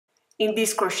In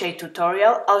this crochet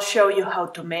tutorial, I'll show you how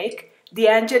to make the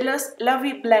Angelus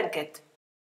Lovey Blanket.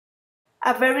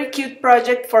 A very cute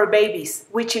project for babies,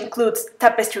 which includes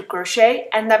tapestry crochet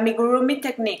and amigurumi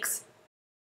techniques.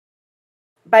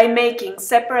 By making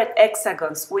separate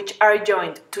hexagons which are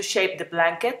joined to shape the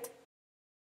blanket,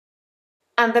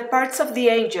 and the parts of the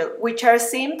angel which are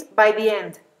seamed by the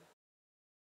end.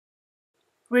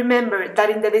 Remember that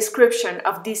in the description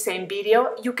of this same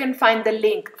video you can find the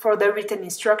link for the written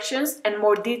instructions and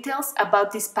more details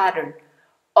about this pattern,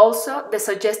 also the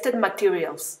suggested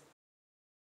materials.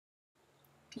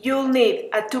 You'll need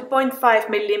a 2.5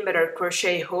 mm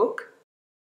crochet hook,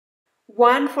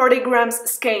 1 40 grams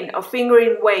skein of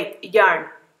fingering weight yarn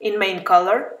in main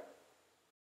color,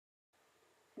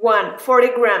 1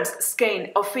 40 grams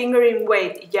skein of fingering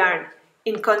weight yarn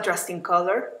in contrasting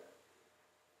color,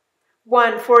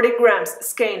 1 40 grams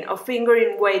skein of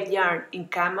fingering weight yarn in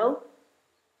camel,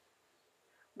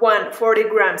 1 40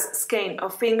 grams skein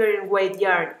of fingering weight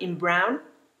yarn in brown,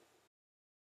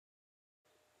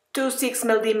 2 6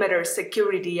 mm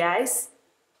security eyes,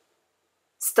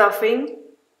 stuffing,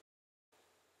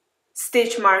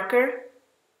 stitch marker,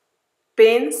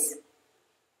 pins,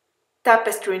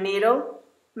 tapestry needle,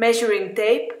 measuring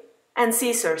tape, and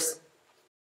scissors.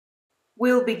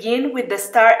 We'll begin with the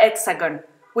star hexagon,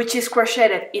 which is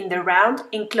crocheted in the round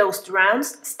in closed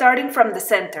rounds starting from the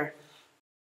center.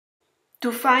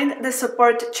 To find the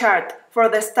support chart for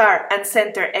the star and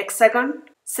center hexagon,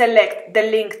 select the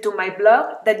link to my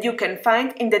blog that you can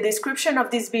find in the description of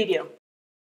this video.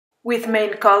 With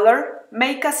main color,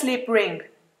 make a slip ring.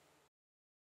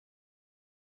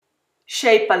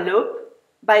 Shape a loop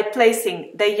by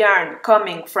placing the yarn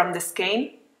coming from the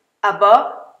skein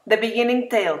above the beginning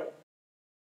tail.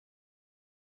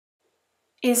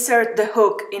 Insert the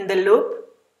hook in the loop,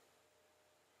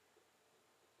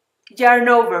 yarn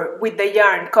over with the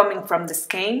yarn coming from the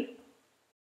skein,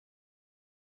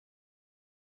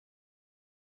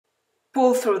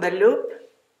 pull through the loop,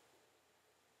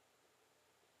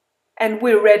 and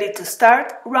we're ready to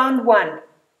start round 1.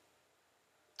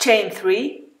 Chain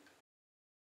 3,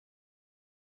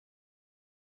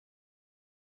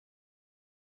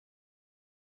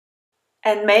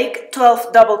 and make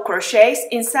 12 double crochets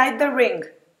inside the ring.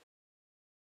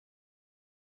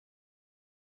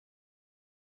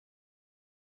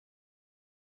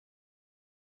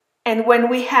 And when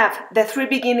we have the 3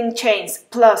 beginning chains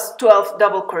plus 12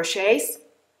 double crochets,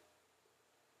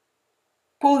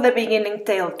 pull the beginning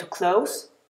tail to close,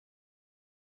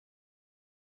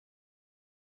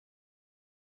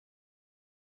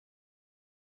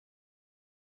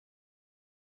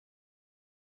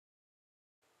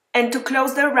 and to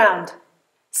close the round,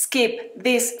 skip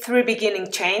these 3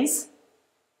 beginning chains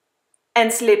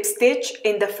and slip stitch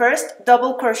in the first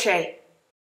double crochet.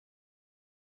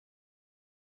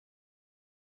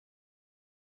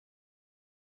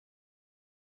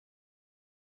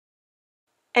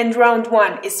 And round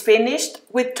 1 is finished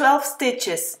with 12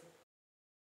 stitches.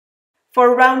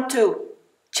 For round 2,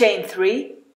 chain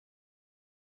 3,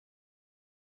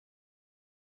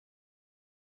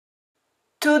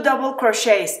 two double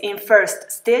crochets in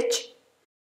first stitch,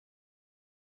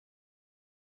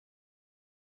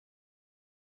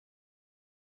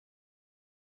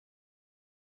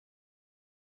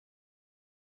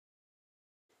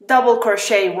 double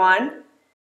crochet 1,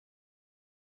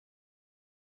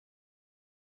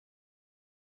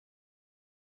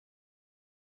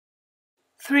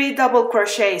 three double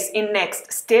crochets in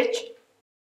next stitch,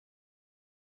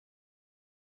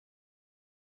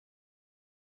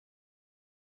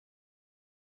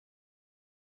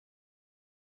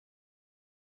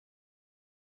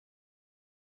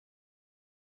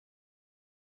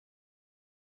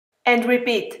 and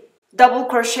repeat double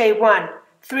crochet 1,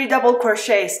 3 double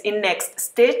crochets in next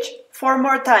stitch 4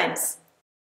 more times.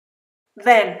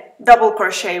 Then double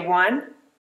crochet 1,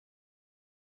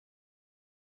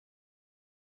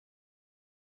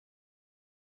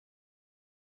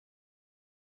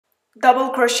 double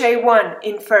crochet 1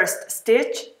 in first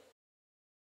stitch,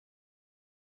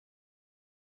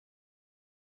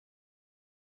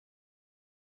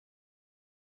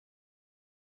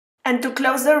 and to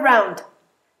close the round,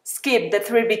 skip the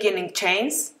 3 beginning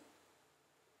chains,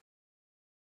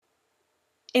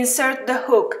 insert the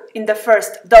hook in the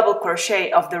first double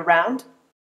crochet of the round,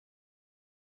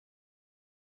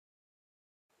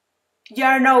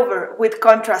 yarn over with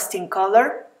contrasting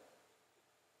color,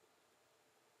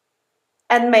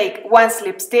 and make 1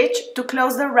 slip stitch to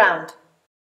close the round.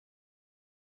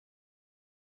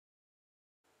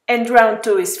 And round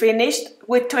 2 is finished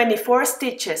with 24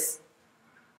 stitches.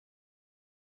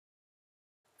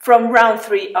 From round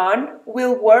 3 on,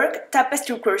 we'll work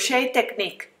tapestry crochet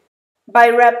technique by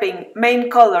wrapping main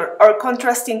color or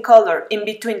contrasting color in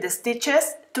between the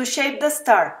stitches to shape the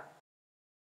star.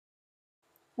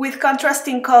 With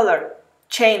contrasting color,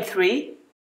 chain 3,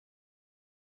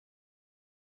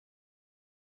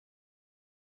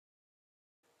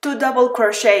 two double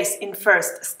crochets in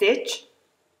first stitch,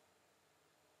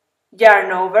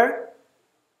 yarn over,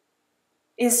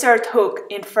 insert hook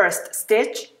in first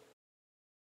stitch,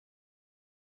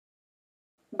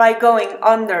 by going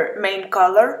under main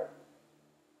color,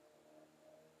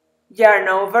 yarn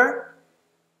over,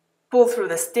 pull through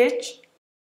the stitch,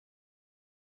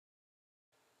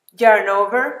 yarn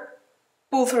over,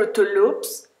 pull through 2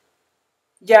 loops,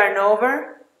 yarn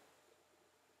over,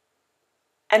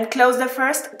 and close the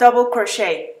first double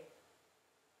crochet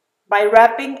by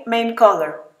wrapping main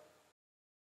color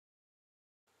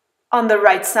on the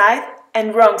right side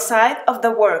and wrong side of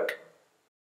the work.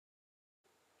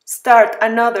 Start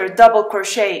another double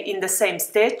crochet in the same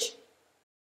stitch,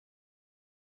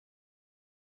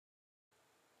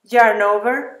 yarn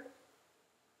over,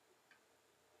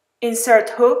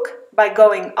 insert hook by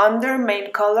going under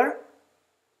main color,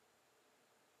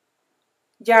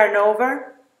 yarn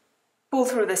over, pull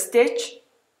through the stitch,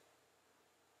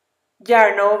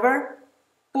 yarn over,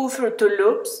 pull through 2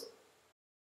 loops,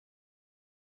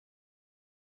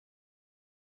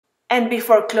 and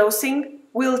before closing,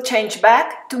 we'll change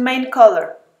back to main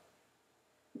color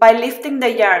by lifting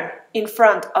the yarn in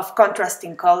front of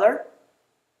contrasting color,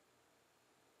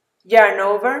 yarn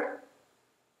over,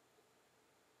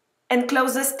 and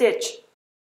close the stitch.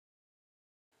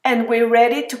 And we're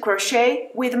ready to crochet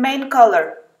with main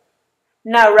color.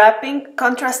 Now wrapping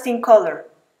contrasting color.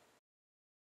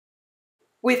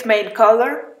 With main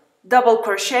color, double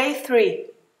crochet 3,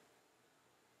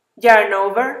 yarn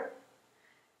over,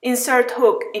 insert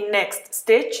hook in next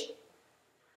stitch,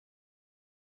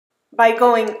 by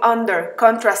going under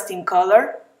contrasting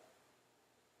color,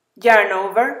 yarn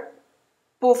over,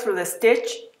 pull through the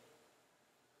stitch,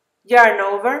 yarn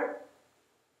over,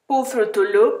 pull through 2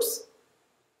 loops,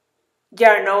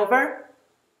 yarn over,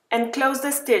 and close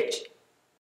the stitch.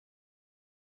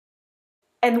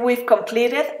 And we've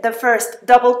completed the first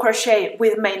double crochet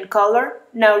with main color,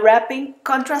 now wrapping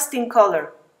contrasting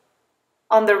color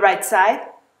on the right side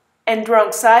and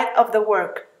wrong side of the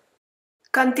work.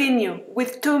 Continue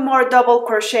with 2 more double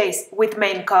crochets with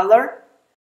main color,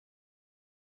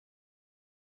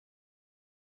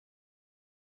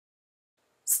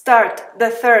 start the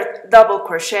third double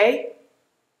crochet,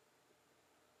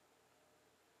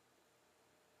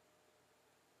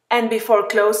 and before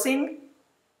closing,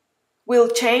 we'll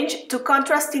change to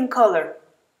contrasting color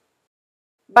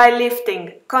by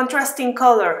lifting contrasting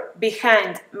color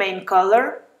behind main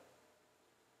color,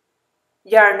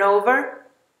 yarn over,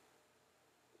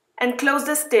 and close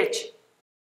the stitch.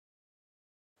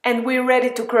 And we're ready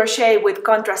to crochet with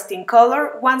contrasting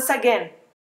color once again.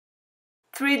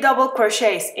 3 double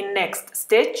crochets in next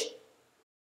stitch,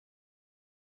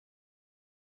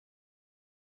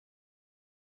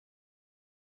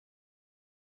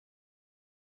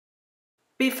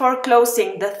 before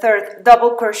closing the third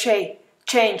double crochet,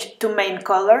 change to main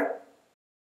color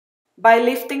by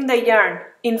lifting the yarn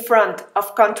in front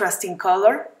of contrasting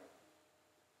color,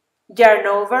 yarn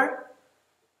over,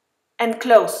 and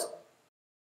close.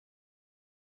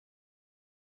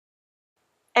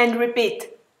 And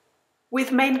repeat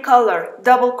with main color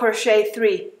double crochet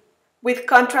 3, with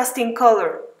contrasting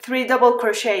color 3 double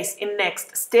crochets in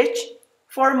next stitch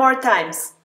 4 more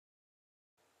times.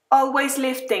 Always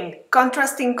lifting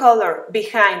contrasting color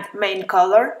behind main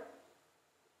color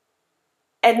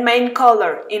and main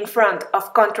color in front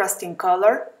of contrasting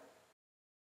color.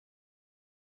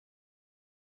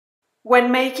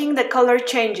 When making the color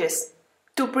changes,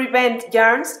 to prevent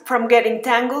yarns from getting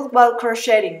tangled while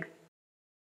crocheting.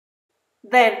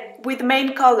 Then, with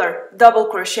main color, double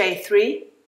crochet 3,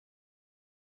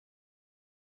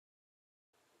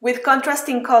 with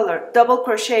contrasting color, double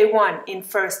crochet 1 in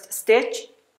first stitch,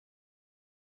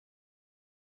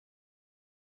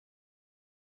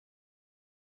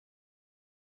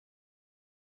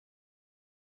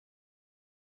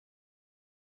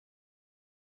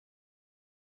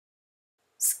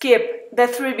 skip the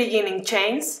 3 beginning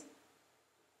chains,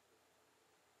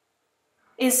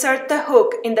 insert the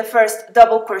hook in the first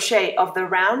double crochet of the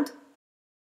round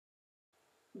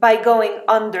by going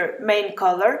under main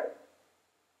color,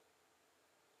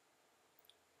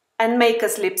 and make a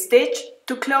slip stitch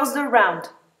to close the round.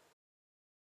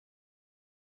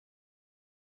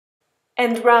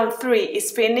 And round 3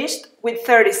 is finished with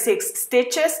 36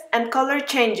 stitches and color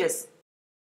changes.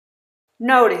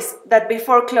 Notice that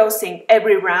before closing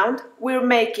every round, we're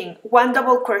making 1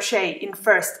 double crochet in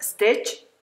first stitch,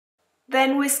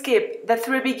 then we skip the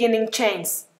 3 beginning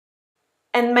chains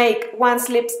and make 1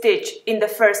 slip stitch in the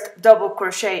first double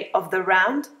crochet of the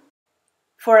round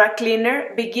for a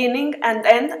cleaner beginning and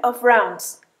end of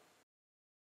rounds.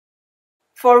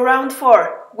 For round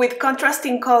 4, with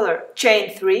contrasting color,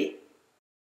 chain 3,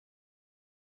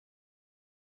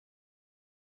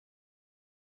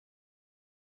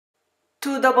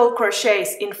 two double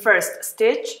crochets in first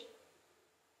stitch,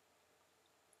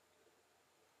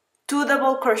 2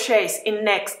 double crochets in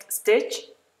next stitch,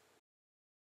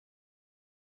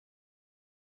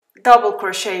 double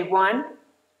crochet 1,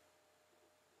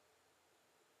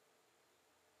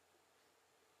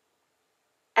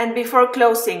 and before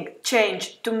closing,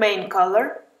 change to main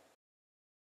color,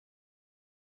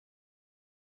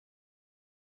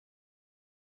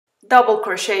 double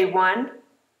crochet 1,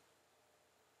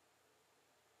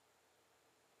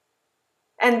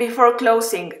 and before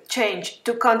closing, change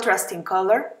to contrasting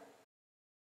color,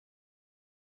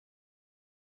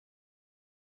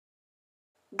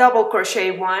 double crochet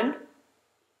 1,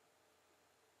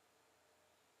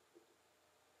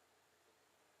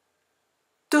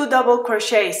 two double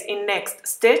crochets in next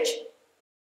stitch,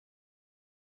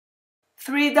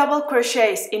 3 double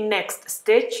crochets in next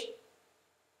stitch,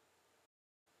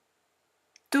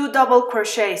 2 double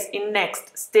crochets in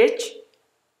next stitch,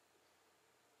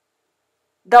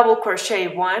 double crochet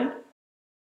 1,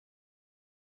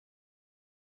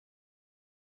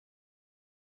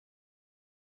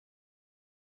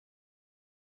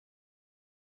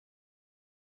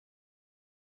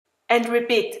 and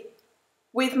repeat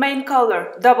with main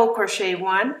color double crochet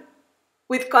 1,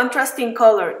 with contrasting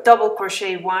color double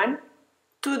crochet 1,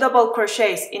 2 double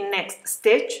crochets in next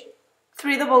stitch,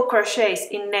 3 double crochets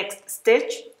in next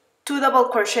stitch, 2 double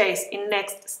crochets in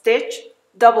next stitch,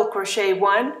 double crochet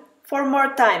 1 4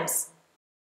 more times.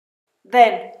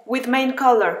 Then, with main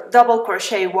color double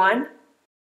crochet 1,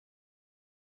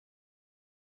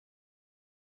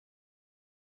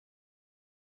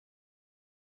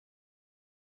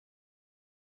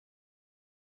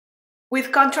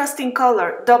 with contrasting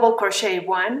color double crochet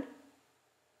 1,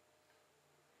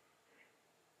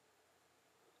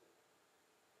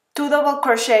 two double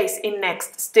crochets in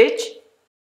next stitch,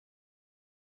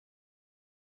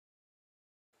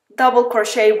 double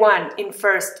crochet 1 in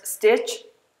first stitch,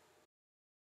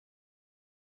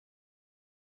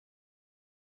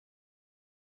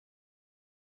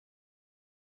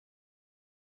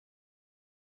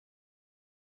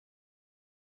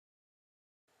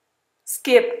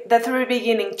 skip the 3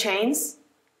 beginning chains,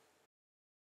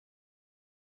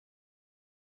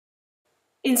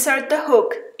 insert the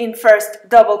hook in first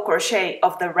double crochet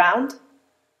of the round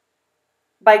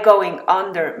by going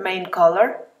under main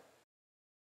color,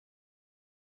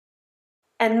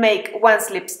 and make 1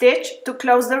 slip stitch to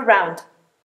close the round.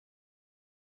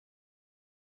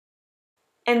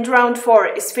 And round 4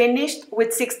 is finished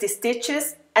with 60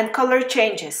 stitches and color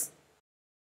changes.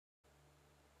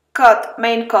 Cut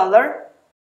main color.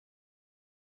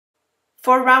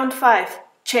 For round 5,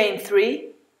 chain 3,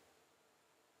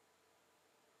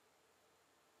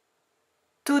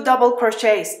 2 double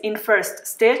crochets in first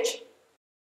stitch.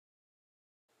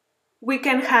 We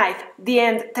can hide the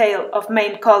end tail of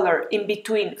main color in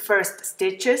between first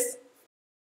stitches.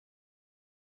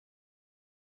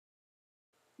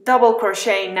 Double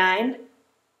crochet 9,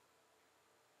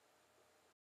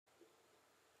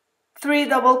 3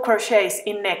 double crochets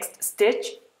in next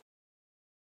stitch,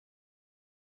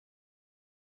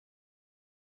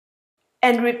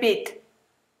 and repeat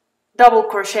double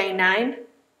crochet 9,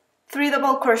 3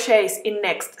 double crochets in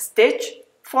next stitch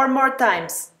 4 more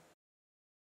times.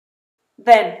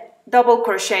 Then double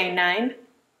crochet 9,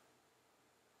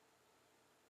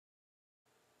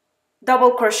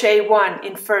 double crochet 1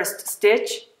 in first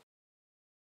stitch,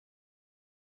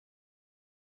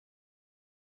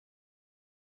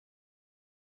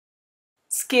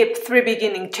 skip 3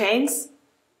 beginning chains,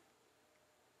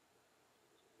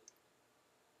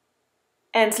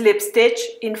 and slip stitch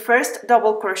in first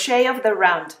double crochet of the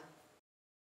round.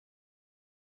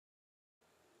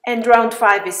 And round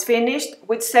 5 is finished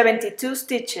with 72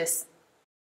 stitches.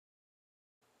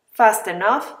 Fast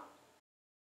enough,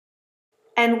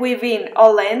 and weave in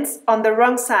all ends on the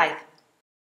wrong side.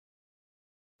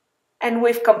 And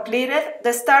we've completed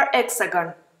the star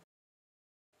hexagon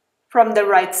from the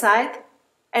right side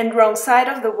and wrong side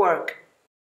of the work.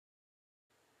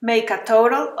 Make a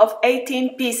total of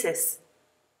 18 pieces.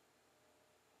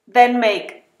 Then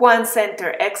make 1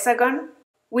 center hexagon,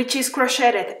 which is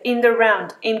crocheted in the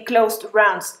round in closed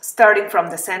rounds starting from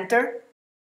the center,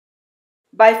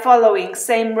 by following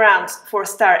same rounds for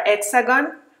star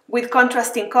hexagon with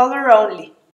contrasting color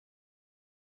only.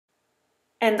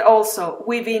 And also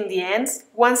weave in the ends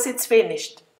once it's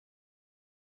finished.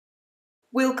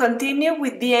 We'll continue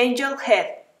with the angel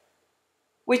head,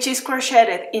 which is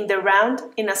crocheted in the round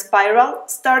in a spiral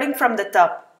starting from the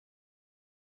top.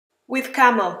 With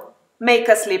camel, make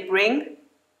a slip ring,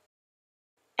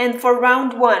 and for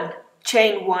round 1,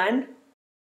 chain 1,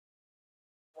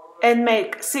 and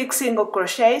make 6 single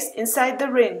crochets inside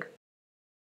the ring.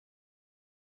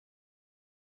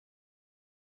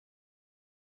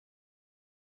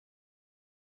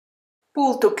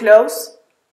 Pull to close,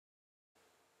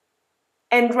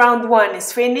 and round 1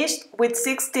 is finished with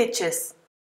 6 stitches.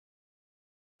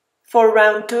 For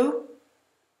round 2,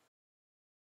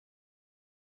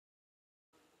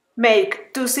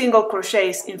 make 2 single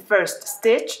crochets in first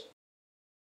stitch,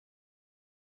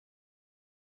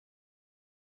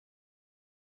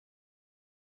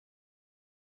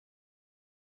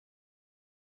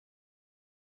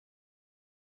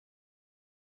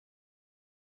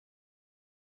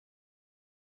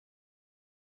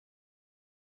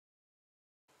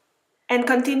 and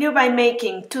continue by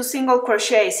making 2 single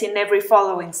crochets in every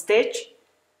following stitch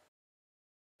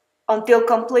until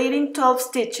completing 12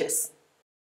 stitches.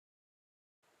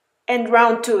 And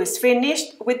round 2 is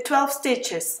finished with 12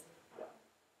 stitches.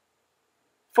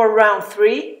 For round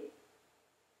 3,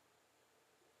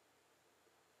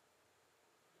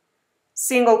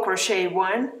 single crochet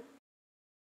 1,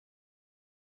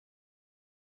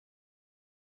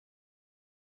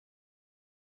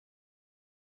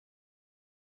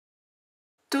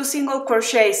 two single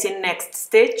crochets in next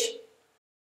stitch,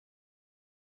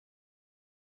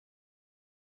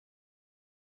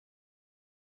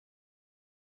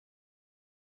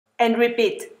 and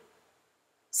repeat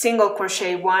single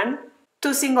crochet 1,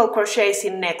 2 single crochets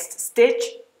in next stitch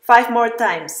 5 more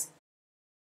times.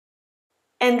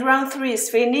 And round 3 is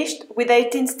finished with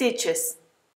 18 stitches.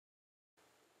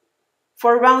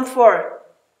 For round 4,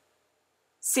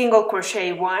 single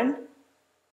crochet 1,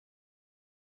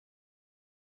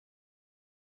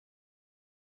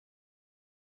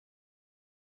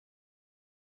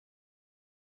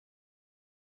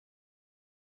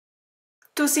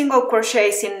 two single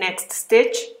crochets in next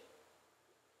stitch,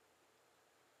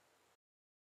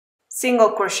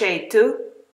 single crochet 2,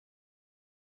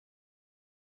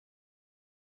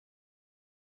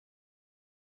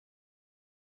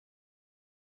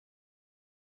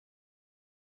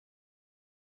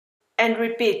 and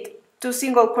repeat 2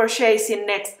 single crochets in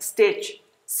next stitch,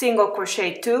 single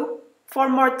crochet 2, 4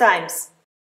 more times.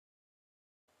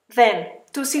 Then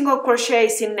 2 single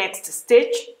crochets in next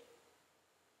stitch,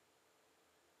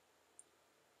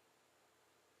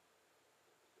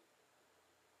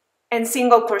 and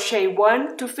single crochet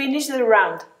 1 to finish the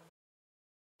round.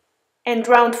 And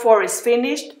round 4 is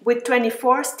finished with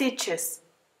 24 stitches.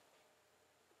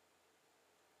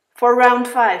 For round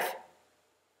 5,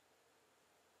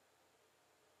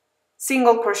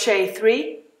 single crochet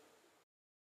 3,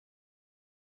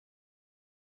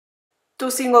 2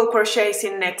 single crochets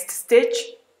in next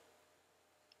stitch,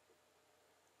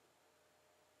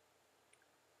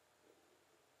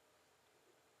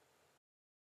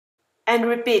 and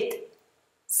repeat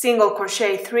single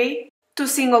crochet 3, 2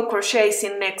 single crochets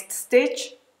in next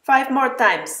stitch 5 more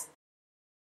times.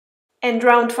 And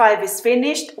round 5 is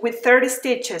finished with 30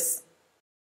 stitches.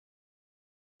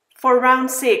 For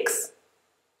round 6,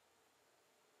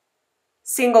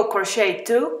 single crochet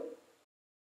 2,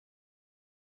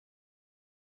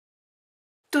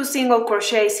 2 single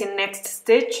crochets in next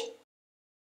stitch,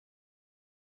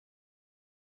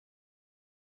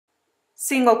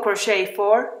 single crochet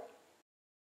 4,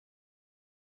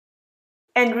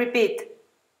 and repeat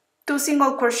 2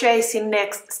 single crochets in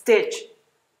next stitch,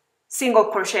 single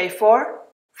crochet 4,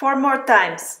 4 more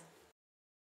times.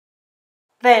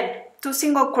 Then 2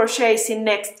 single crochets in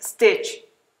next stitch,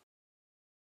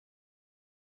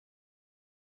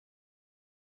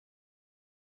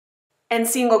 and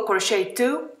single crochet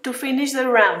 2 to finish the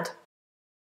round.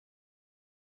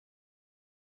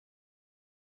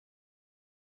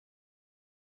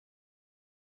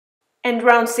 And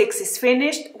round 6 is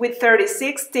finished with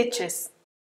 36 stitches.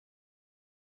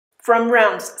 From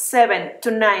rounds 7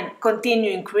 to 9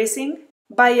 continue increasing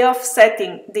by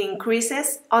offsetting the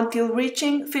increases until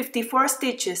reaching 54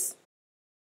 stitches.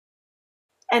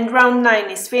 And round 9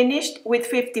 is finished with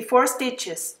 54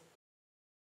 stitches.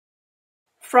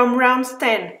 From rounds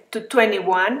 10 to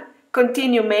 21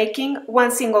 continue making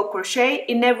 1 single crochet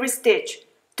in every stitch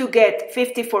to get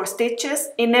 54 stitches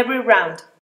in every round.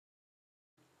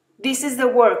 This is the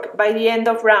work by the end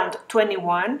of round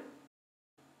 21.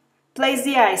 Place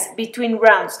the eyes between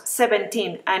rounds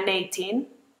 17 and 18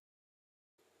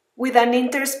 with an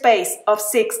interspace of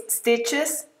 6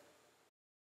 stitches.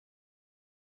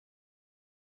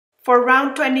 For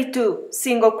round 22,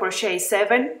 single crochet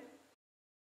 7,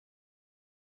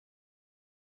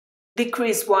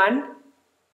 decrease 1,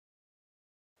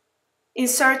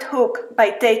 insert hook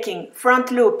by taking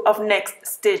front loop of next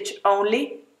stitch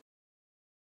only.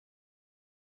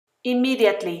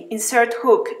 Immediately insert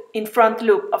hook in front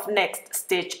loop of next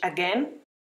stitch again.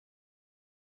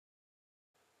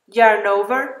 Yarn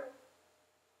over,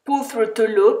 pull through 2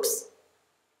 loops,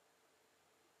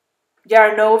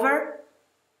 yarn over,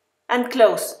 and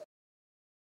close.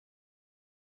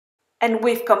 And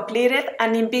we've completed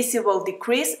an invisible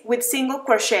decrease with single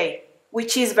crochet,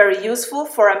 which is very useful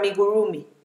for amigurumi.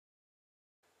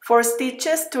 4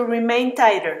 stitches to remain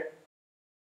tighter.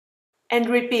 And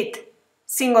repeat,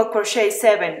 single crochet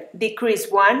 7, decrease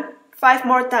 1, 5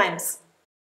 more times.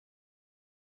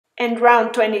 And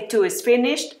round 22 is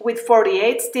finished with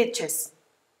 48 stitches.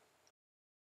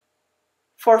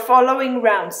 For following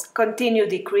rounds, continue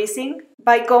decreasing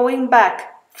by going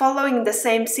back, following the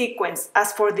same sequence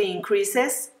as for the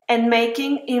increases, and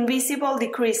making invisible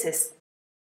decreases.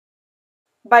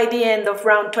 By the end of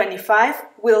round 25,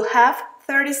 we'll have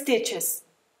 30 stitches.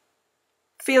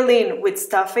 Fill in with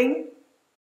stuffing.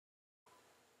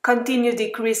 Continue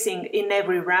decreasing in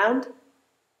every round.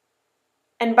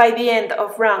 And by the end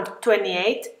of round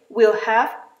 28, we'll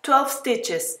have 12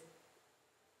 stitches.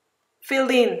 Fill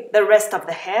in the rest of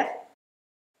the head.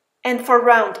 And for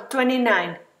round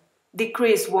 29,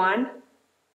 decrease 1.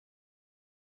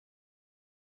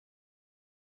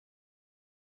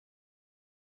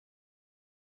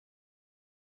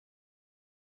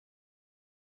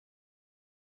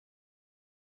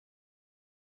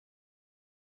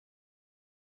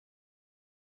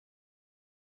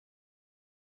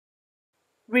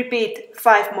 Repeat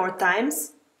 5 more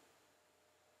times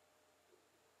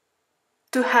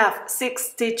to have 6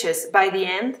 stitches by the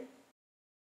end.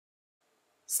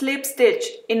 Slip stitch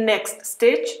in next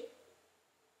stitch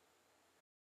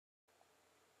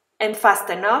and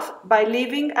fasten off by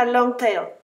leaving a long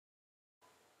tail.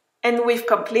 And we've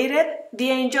completed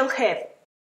the angel head.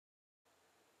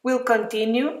 We'll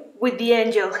continue with the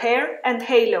angel hair and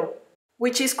halo,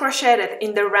 which is crocheted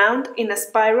in the round in a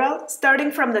spiral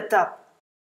starting from the top.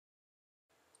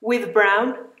 With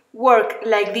brown, work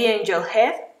like the angel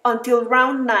head until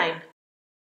round 9.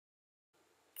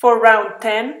 For round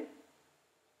 10,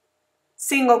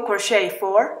 single crochet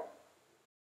 4,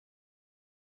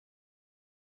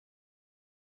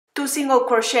 2 single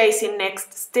crochets in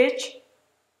next stitch,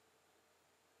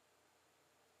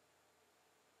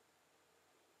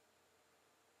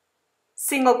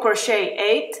 single crochet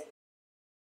 8,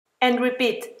 and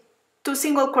repeat 2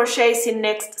 single crochets in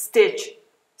next stitch,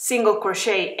 single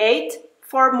crochet 8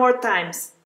 4 more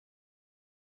times.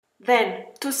 Then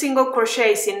 2 single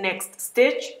crochets in next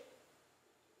stitch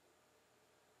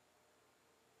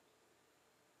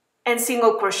and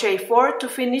single crochet 4 to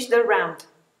finish the round.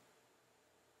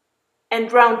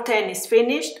 And round 10 is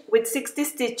finished with 60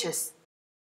 stitches.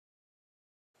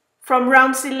 From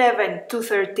rounds 11 to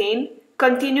 13,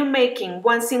 continue making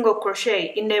 1 single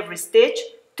crochet in every stitch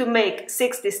to make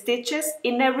 60 stitches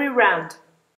in every round.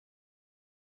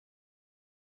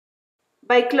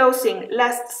 By closing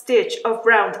last stitch of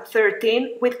round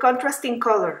 13 with contrasting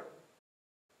color.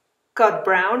 Cut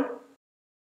brown.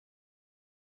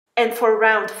 And for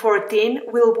round 14,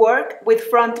 we'll work with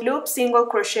front loop single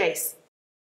crochets.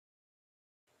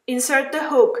 Insert the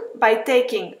hook by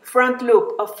taking front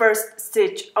loop of first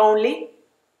stitch only,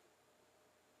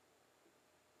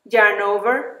 yarn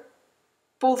over,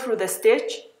 pull through the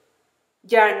stitch,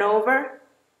 yarn over,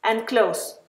 and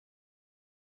close.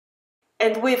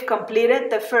 And we've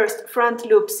completed the first front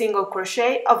loop single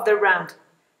crochet of the round.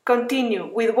 Continue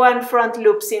with 1 front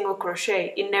loop single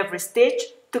crochet in every stitch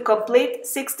to complete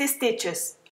 60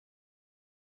 stitches.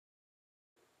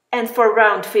 And for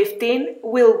round 15,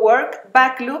 we'll work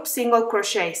back loop single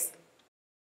crochets.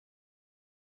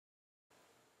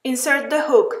 Insert the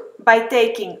hook by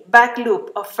taking back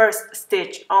loop of first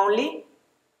stitch only,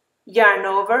 yarn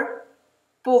over,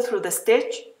 pull through the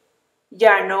stitch,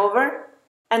 yarn over,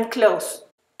 and close.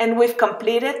 And we've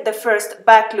completed the first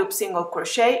back loop single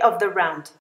crochet of the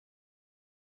round.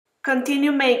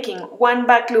 Continue making 1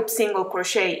 back loop single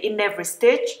crochet in every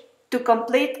stitch to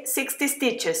complete 60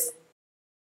 stitches.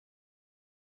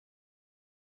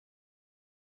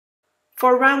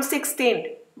 For round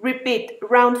 16, repeat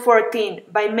round 14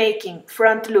 by making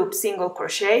front loop single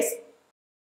crochets,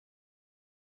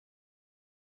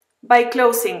 by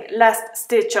closing last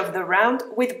stitch of the round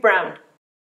with brown.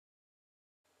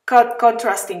 cut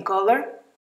contrasting color.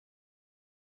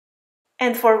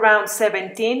 And for round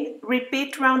 17,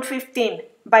 repeat round 15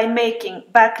 by making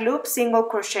back loop single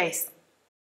crochets.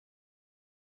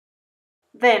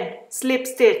 Then slip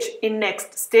stitch in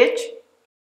next stitch.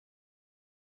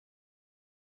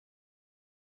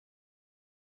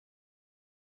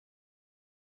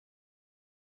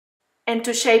 And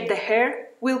to shape the hair,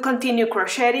 we'll continue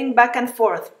crocheting back and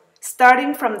forth,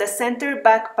 starting from the center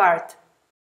back part.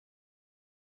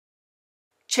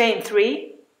 Chain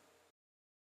 3.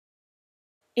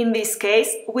 In this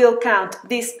case, we'll count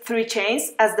these 3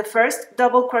 chains as the first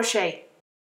double crochet.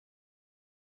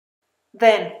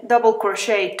 Then double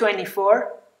crochet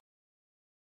 24.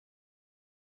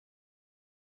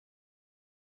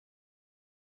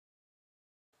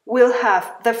 We'll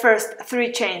have the first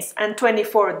 3 chains and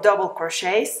 24 double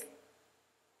crochets.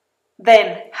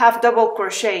 Then half double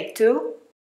crochet 2.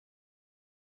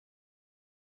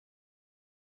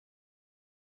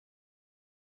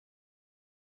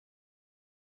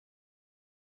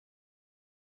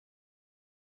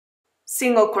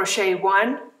 Single crochet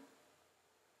 1.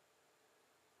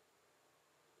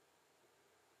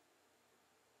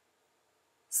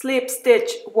 Slip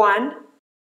stitch 1.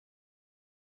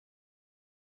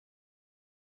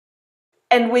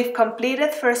 And we've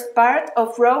completed first part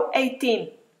of row 18,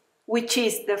 which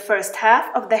is the first half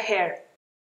of the hair.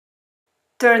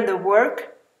 Turn the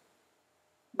work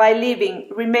by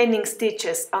leaving remaining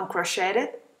stitches uncrocheted.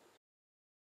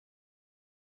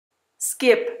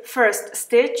 Skip first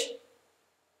stitch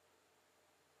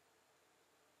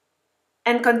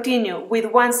and continue with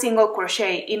 1 single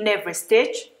crochet in every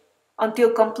stitch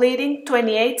until completing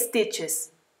 28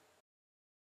 stitches.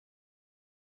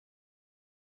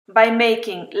 By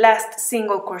making last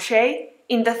single crochet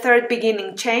in the third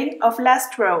beginning chain of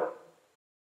last row.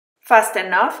 Fast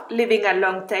enough, leaving a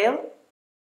long tail.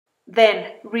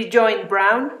 Then rejoin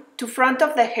brown to front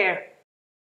of the hair.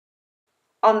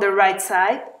 On the right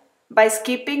side, by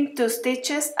skipping 2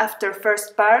 stitches after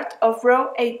first part of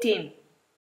row 18.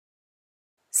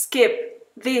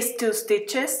 Skip these 2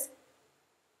 stitches.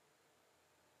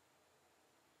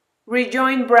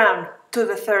 Rejoin brown to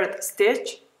the third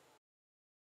stitch.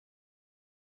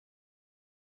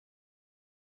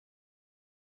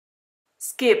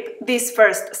 Skip this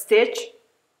first stitch,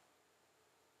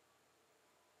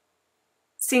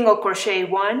 single crochet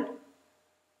 1,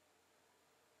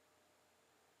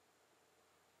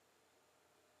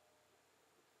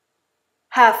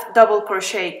 half double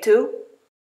crochet 2,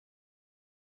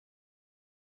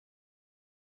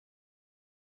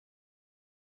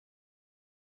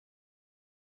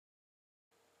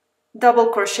 double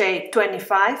crochet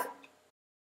 25,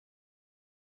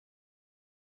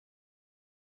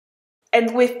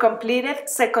 and we've completed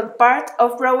second part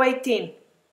of row 18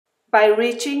 by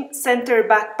reaching center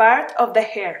back part of the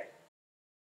hair.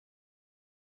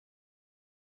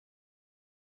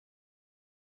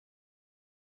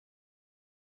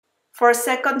 For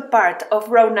second part of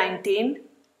row 19,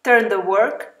 turn the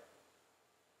work,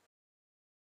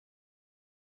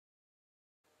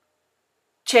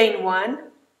 chain 1,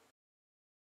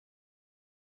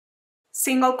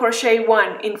 single crochet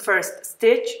 1 in first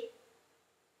stitch,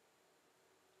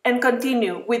 and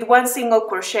continue with 1 single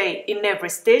crochet in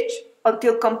every stitch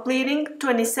until completing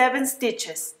 27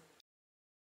 stitches.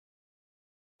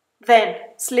 Then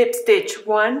slip stitch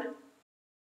 1,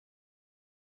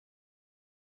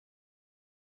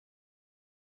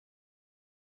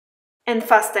 and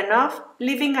fasten off,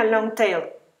 leaving a long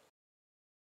tail.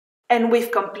 And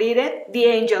we've completed the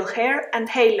angel hair and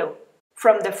halo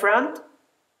from the front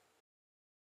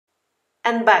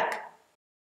and back.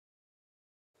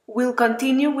 We'll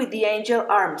continue with the angel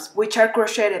arms, which are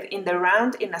crocheted in the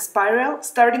round in a spiral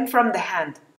starting from the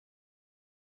hand.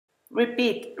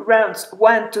 Repeat rounds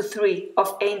 1 to 3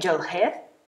 of angel head,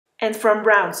 and from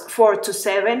rounds 4 to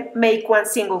 7 make 1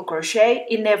 single crochet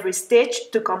in every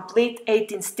stitch to complete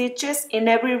 18 stitches in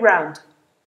every round.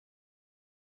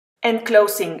 And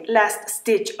closing last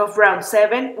stitch of round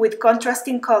 7 with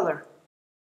contrasting color.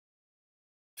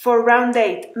 For round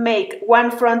 8, make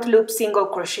 1 front loop single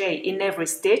crochet in every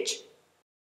stitch.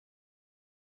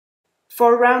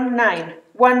 For round 9,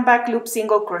 1 back loop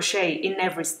single crochet in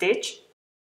every stitch.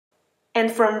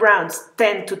 And from rounds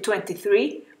 10 to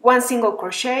 23, 1 single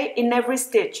crochet in every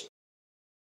stitch.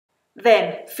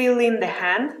 Then fill in the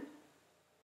hand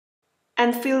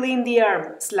and fill in the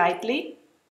arm slightly.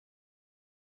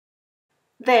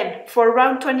 Then for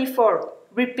round 24,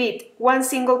 repeat 1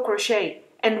 single crochet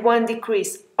and 1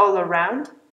 decrease all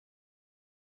around.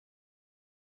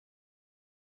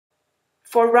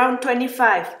 For round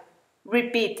 25,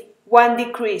 repeat 1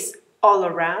 decrease all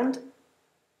around.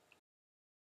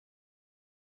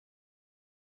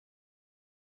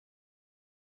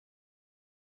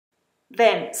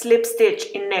 Then slip stitch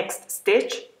in next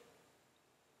stitch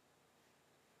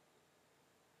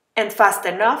and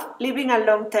fasten off, leaving a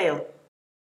long tail.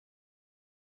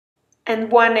 And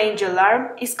one angel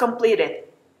arm is completed.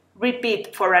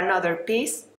 Repeat for another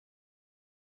piece.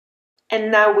 And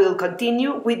now we'll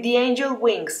continue with the angel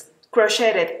wings,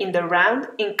 crocheted in the round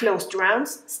in closed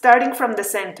rounds, starting from the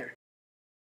center.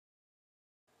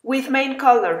 With main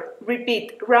color,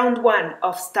 repeat round 1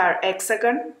 of star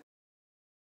hexagon.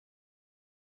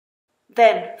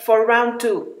 Then for round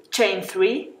 2, chain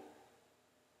 3,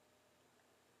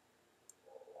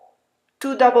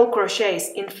 2 double crochets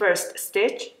in first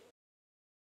stitch,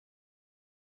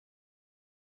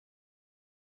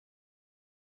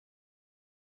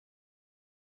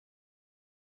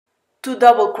 two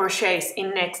double crochets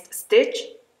in next stitch,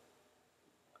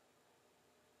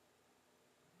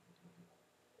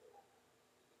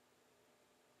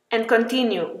 and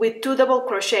continue with 2 double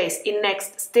crochets in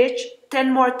next stitch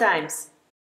 10 more times.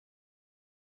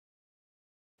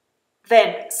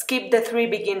 Then skip the 3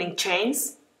 beginning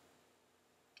chains,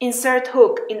 insert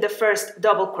hook in the first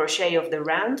double crochet of the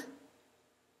round,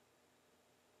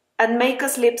 and make a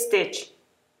slip stitch.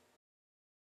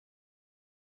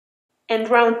 And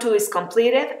round 2 is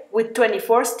completed with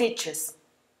 24 stitches.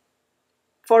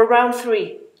 For round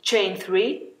 3, chain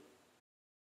 3,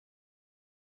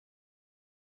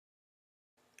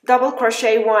 double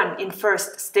crochet 1 in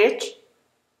first stitch,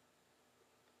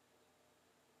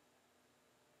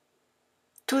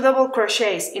 2 double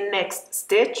crochets in next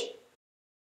stitch,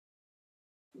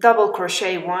 double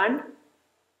crochet 1,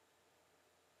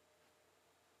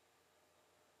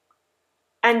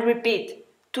 and repeat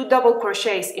 2 double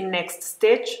crochets in next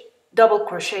stitch, double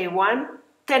crochet 1,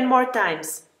 10 more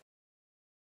times.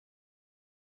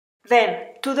 Then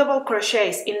 2 double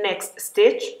crochets in next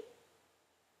stitch,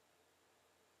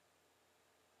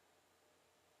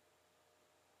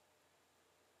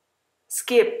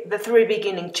 skip the 3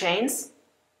 beginning chains,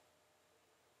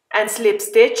 and slip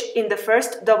stitch in the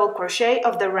first double crochet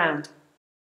of the round.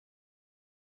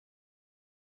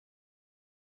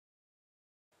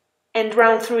 And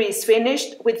round 3 is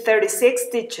finished with 36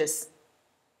 stitches.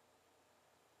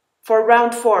 For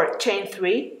round 4, chain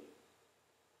 3,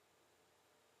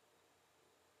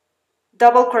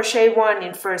 double crochet 1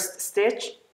 in first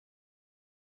stitch,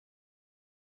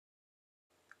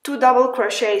 2 double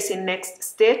crochets in next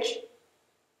stitch,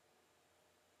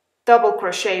 double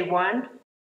crochet 1,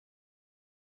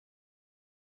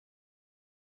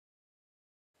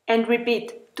 and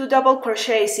repeat 2 double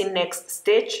crochets in next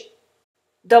stitch,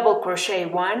 double crochet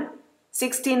 1,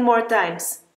 16 more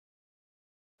times.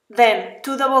 Then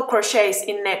 2 double crochets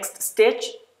in next stitch,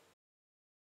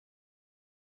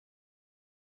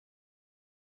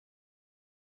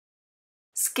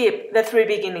 skip the 3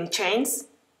 beginning chains,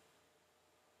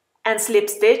 and slip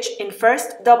stitch in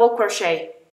first double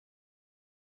crochet.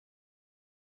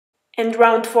 And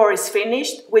round 4 is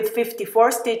finished with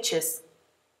 54 stitches.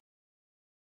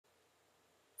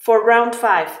 For round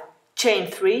 5, chain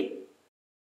 3,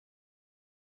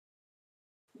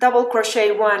 double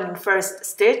crochet 1 in first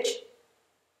stitch,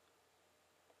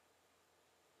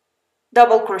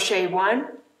 double crochet 1,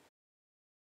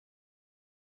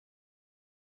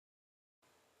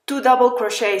 2 double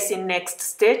crochets in next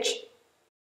stitch,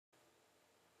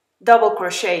 double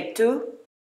crochet 2,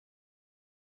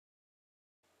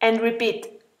 and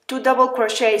repeat 2 double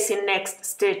crochets in next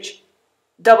stitch,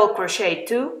 double crochet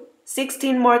 2,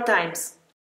 16 more times.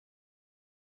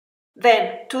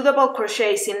 Then 2 double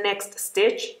crochets in next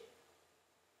stitch,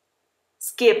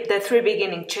 skip the 3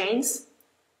 beginning chains,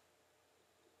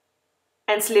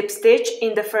 and slip stitch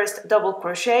in the first double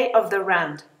crochet of the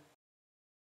round.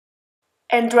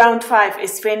 And round 5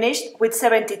 is finished with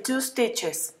 72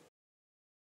 stitches.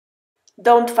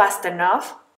 Don't fasten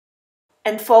off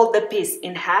and fold the piece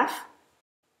in half,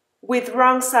 with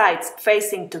wrong sides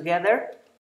facing together.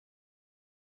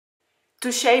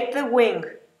 To shape the wing,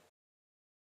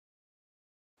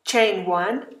 chain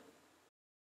 1,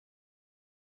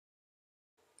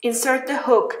 insert the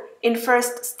hook in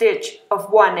first stitch of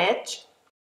one edge,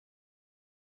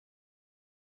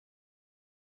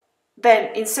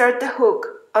 then insert the hook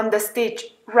on the stitch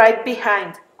right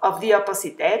behind of the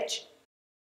opposite edge,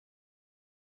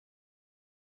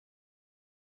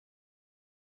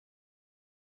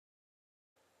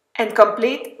 and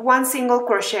complete one single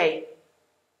crochet.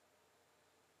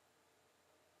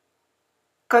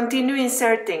 Continue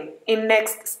inserting in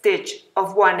next stitch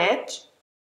of one edge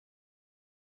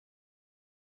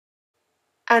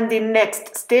and in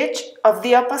next stitch of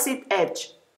the opposite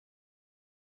edge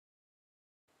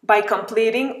by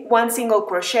completing one single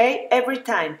crochet every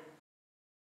time.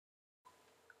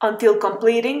 until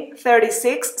completing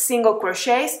 36 single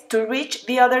crochets to reach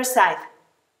the other side.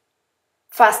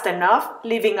 Fast enough,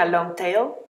 leaving a long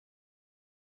tail.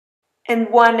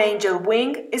 And one angel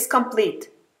wing is complete.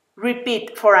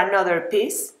 Repeat for another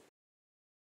piece.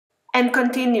 And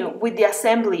continue with the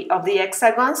assembly of the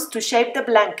hexagons to shape the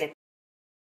blanket.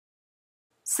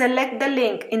 Select the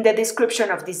link in the description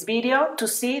of this video to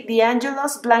see the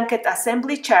Angelus blanket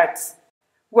assembly charts,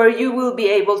 where you will be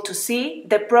able to see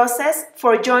the process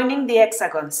for joining the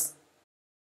hexagons.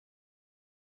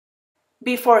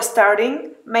 Before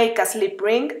starting, make a slip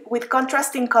ring with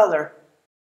contrasting color.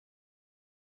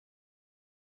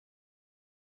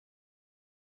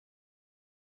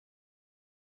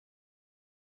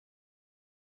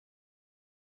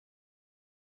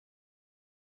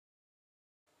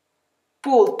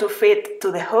 Pull to fit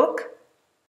to the hook,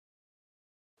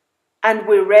 and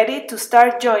we're ready to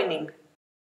start joining.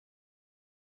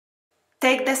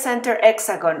 Take the center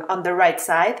hexagon on the right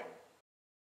side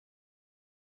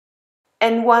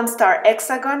and one star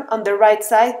hexagon on the right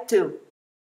side too,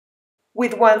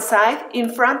 with one side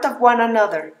in front of one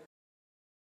another.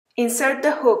 Insert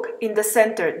the hook in the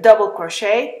center double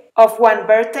crochet of one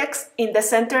vertex in the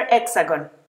center hexagon,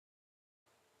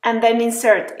 and then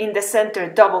insert in the center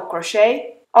double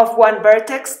crochet of one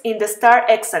vertex in the star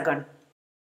hexagon.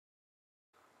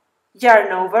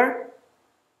 Yarn over,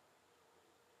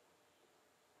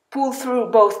 pull through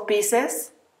both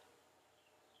pieces,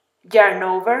 yarn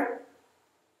over,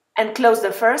 and close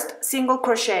the first single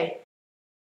crochet,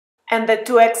 and the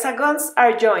two hexagons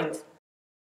are joined.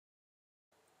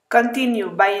 Continue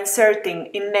by inserting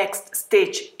in next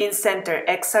stitch in center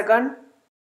hexagon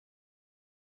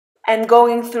and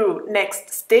going through next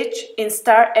stitch in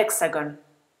star hexagon,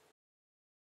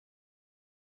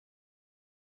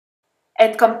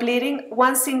 and completing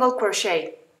one single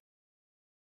crochet,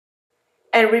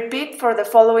 and repeat for the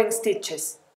following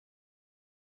stitches.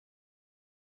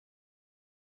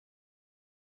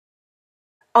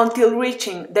 Until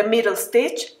reaching the middle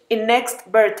stitch in next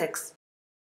vertex,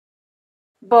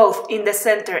 both in the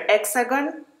center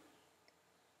hexagon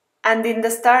and in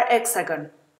the star hexagon.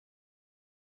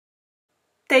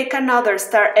 Take another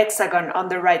star hexagon on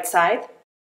the right side.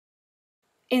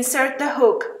 Insert the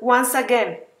hook once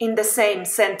again in the same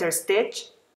center stitch.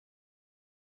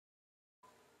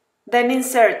 Then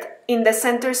insert in the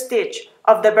center stitch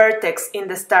of the vertex in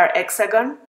the star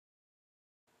hexagon.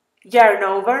 Yarn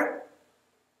over,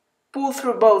 pull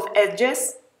through both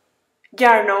edges,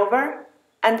 yarn over,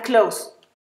 and close.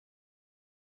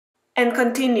 And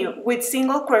continue with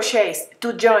single crochets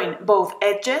to join both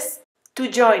edges, to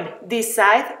join this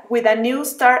side with a new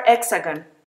star hexagon,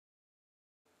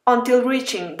 until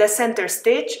reaching the center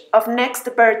stitch of next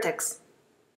vertex.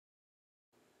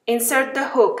 Insert the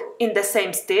hook in the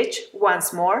same stitch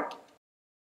once more,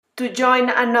 to join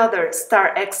another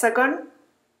star hexagon,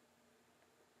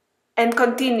 and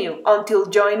continue until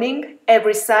joining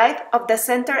every side of the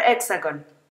center hexagon.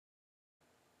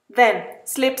 Then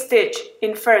slip stitch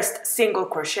in first single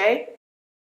crochet,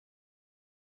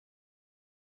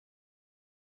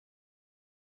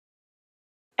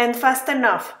 and fast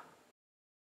enough.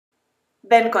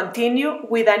 Then continue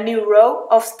with a new row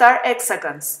of star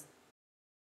hexagons.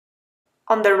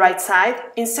 On the right side,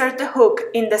 insert the hook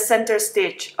in the center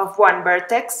stitch of one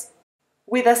vertex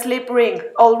with a slip ring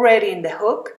already in the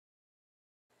hook,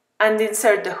 and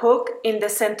insert the hook in the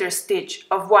center stitch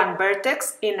of one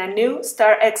vertex in a new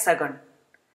star hexagon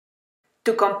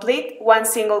to complete one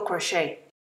single crochet.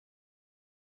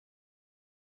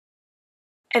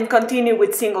 And continue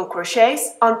with single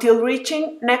crochets until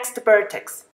reaching next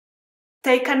vertex.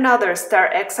 Take another star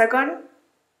hexagon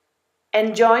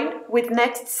and join with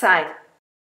next side.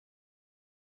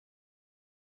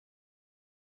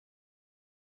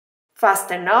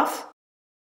 Fast enough,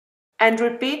 and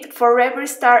repeat for every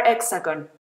star hexagon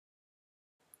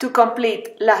to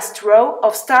complete last row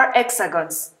of star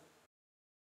hexagons.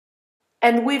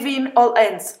 And weave in all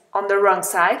ends on the wrong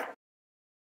side.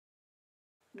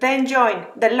 Then join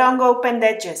the long opened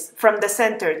edges from the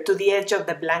center to the edge of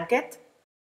the blanket.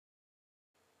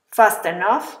 Fast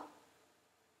enough.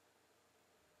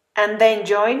 And then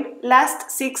join last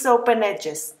 6 open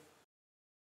edges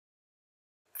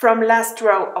from last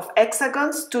row of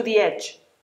hexagons to the edge.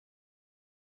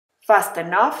 Fast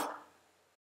enough.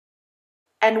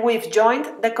 And we've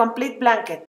joined the complete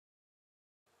blanket.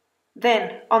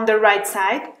 Then, on the right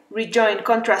side, rejoin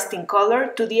contrasting color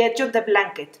to the edge of the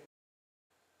blanket,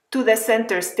 to the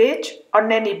center stitch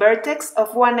on any vertex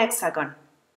of one hexagon.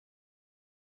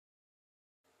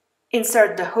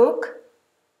 Insert the hook,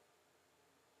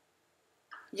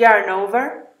 yarn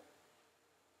over,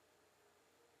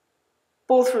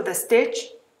 pull through the stitch,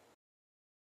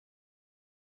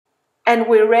 and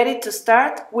we're ready to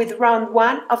start with round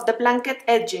 1 of the blanket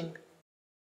edging.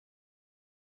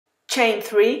 Chain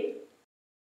 3,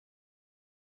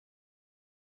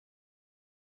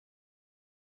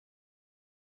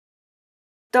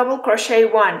 double crochet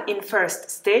 1 in first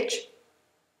stitch,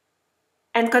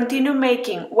 and continue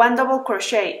making 1 double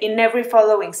crochet in every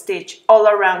following stitch all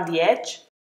around the edge.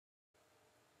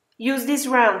 Use this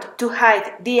round to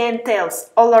hide the end tails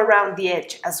all around the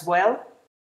edge as well,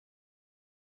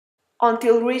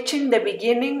 until reaching the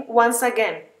beginning once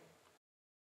again.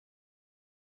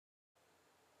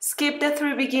 Skip the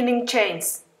 3 beginning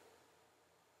chains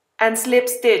and slip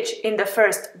stitch in the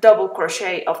first double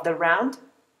crochet of the round.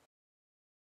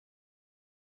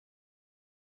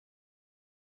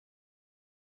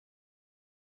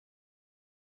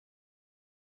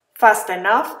 Fast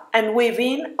enough and weave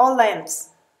in all ends.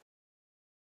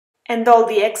 And all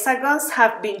the hexagons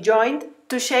have been joined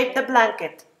to shape the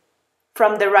blanket,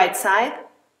 from the right side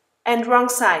and wrong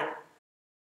side.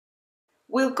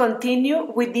 We'll continue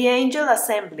with the angel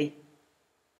assembly.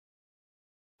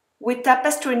 With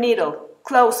tapestry needle,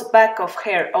 close back of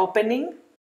hair opening,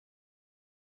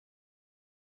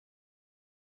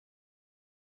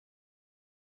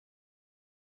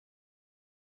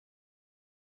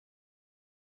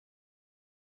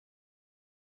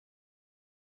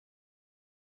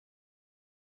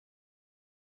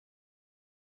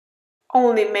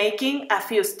 only making a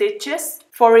few stitches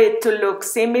for it to look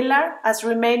similar as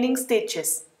remaining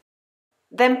stitches.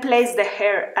 Then place the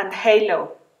hair and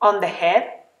halo on the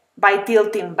head by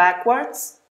tilting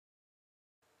backwards,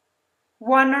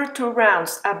 1 or 2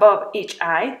 rounds above each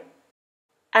eye,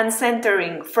 and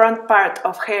centering front part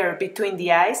of hair between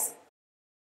the eyes.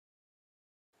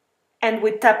 And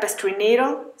with tapestry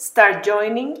needle, start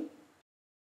joining.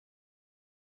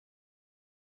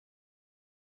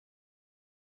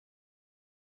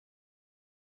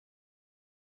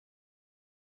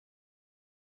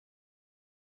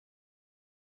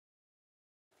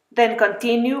 Then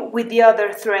continue with the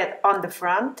other thread on the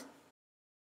front.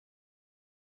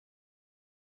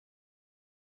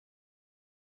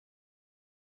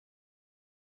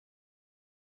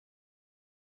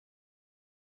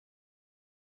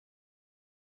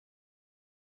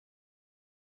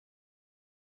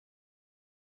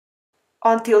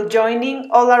 Until joining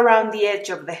all around the edge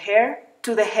of the hair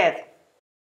to the head.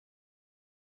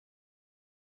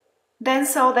 Then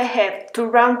sew the head to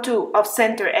round 2 of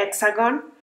center hexagon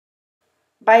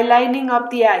by lining up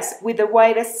the eyes with the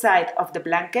widest side of the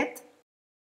blanket.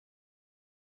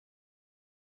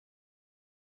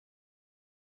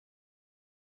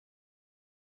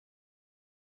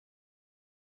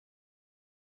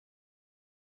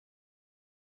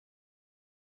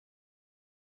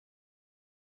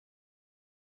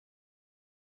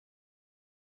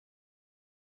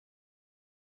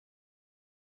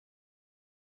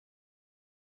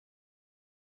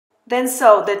 Then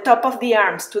sew the top of the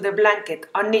arms to the blanket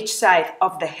on each side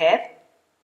of the head.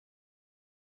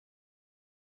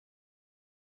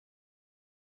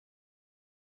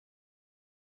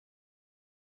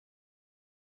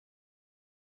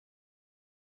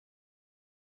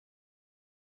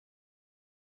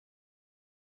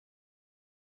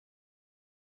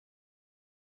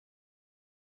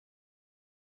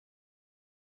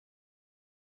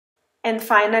 And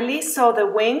finally, sew the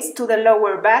wings to the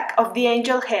lower back of the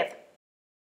angel head,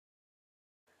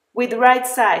 with right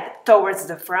side towards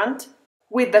the front,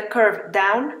 with the curve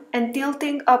down and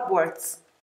tilting upwards.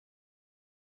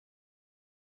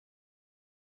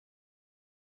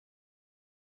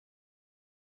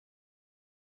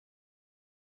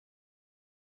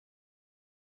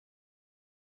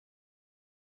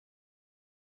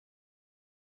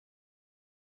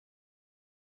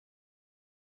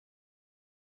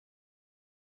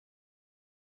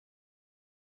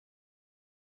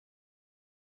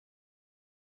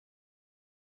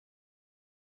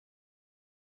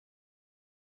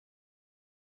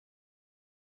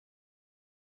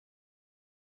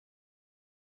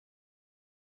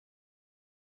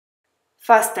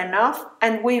 Fast enough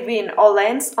and weave in all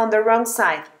ends on the wrong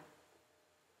side.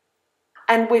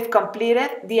 And we've completed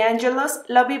the Angelus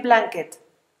Lovey Blanket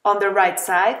on the right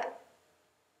side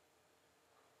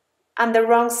and the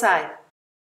wrong side.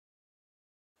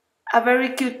 A very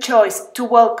cute choice to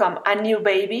welcome a new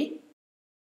baby,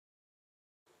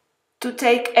 to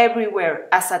take everywhere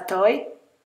as a toy,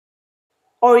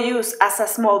 or use as a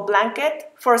small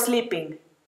blanket for sleeping.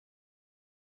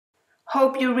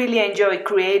 Hope you really enjoy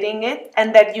creating it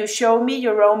and that you show me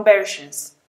your own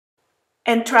versions.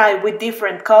 And try with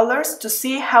different colors to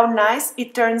see how nice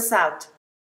it turns out.